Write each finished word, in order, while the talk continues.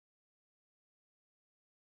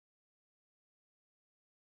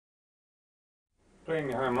Playing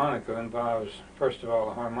the harmonica involves, first of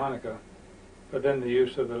all, a harmonica, but then the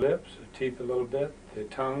use of the lips, the teeth a little bit, the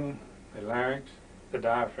tongue, the larynx, the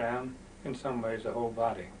diaphragm, in some ways the whole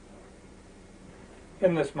body.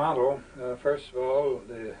 In this model, first of all,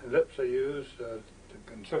 the lips are used to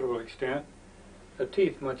a considerable extent, the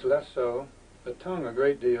teeth much less so, the tongue a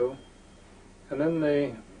great deal, and then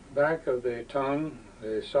the back of the tongue,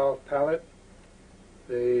 the soft palate,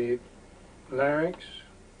 the larynx,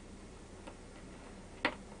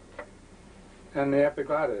 and the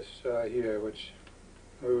epiglottis here, which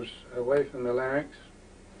moves away from the larynx.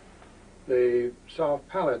 The soft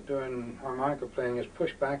palate during harmonica playing is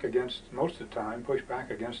pushed back against, most of the time, pushed back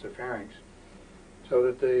against the pharynx, so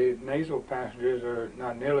that the nasal passages are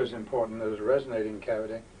not nearly as important as the resonating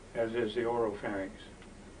cavity as is the oropharynx.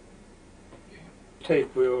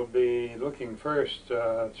 Tape will be looking first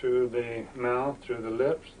through the mouth, through the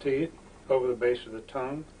lips, teeth, over the base of the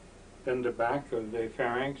tongue, then the back of the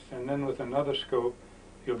pharynx, and then with another scope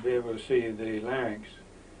you'll be able to see the larynx.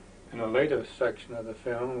 In a later section of the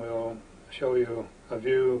film we'll show you a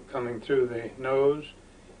view coming through the nose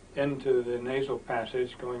into the nasal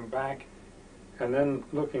passage, going back, and then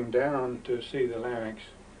looking down to see the larynx,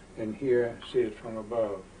 and here see it from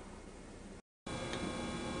above.